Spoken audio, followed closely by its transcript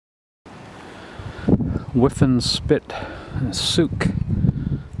Whiffen Spit, Sooke,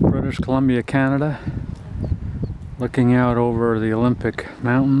 British Columbia, Canada. Looking out over the Olympic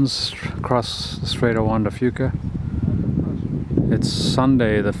Mountains across the Strait of Juan de Fuca. It's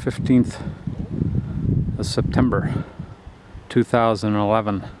Sunday, the 15th of September,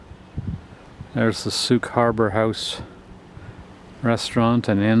 2011. There's the Sooke Harbor House restaurant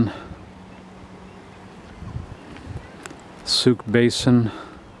and inn. Sooke Basin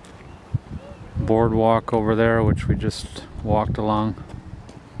boardwalk over there, which we just walked along.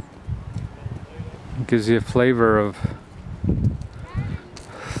 It gives you a flavor of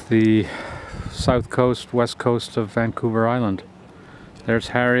the south coast, west coast of Vancouver Island. There's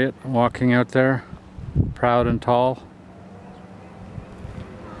Harriet walking out there, proud and tall,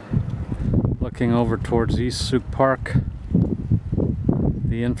 looking over towards East Sooke Park,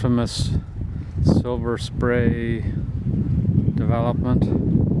 the infamous Silver Spray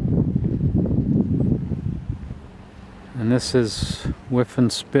development. And this is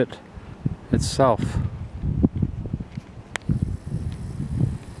Whiffen Spit itself.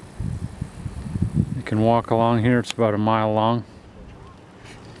 You can walk along here, it's about a mile long.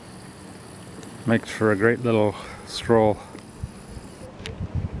 Makes for a great little stroll.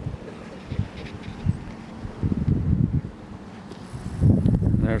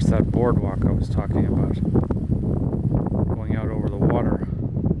 And there's that boardwalk I was talking about, going out over the water.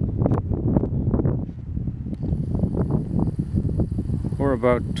 We're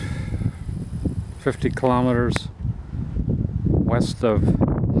about 50 kilometers west of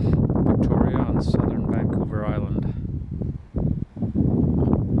Victoria on southern Vancouver Island.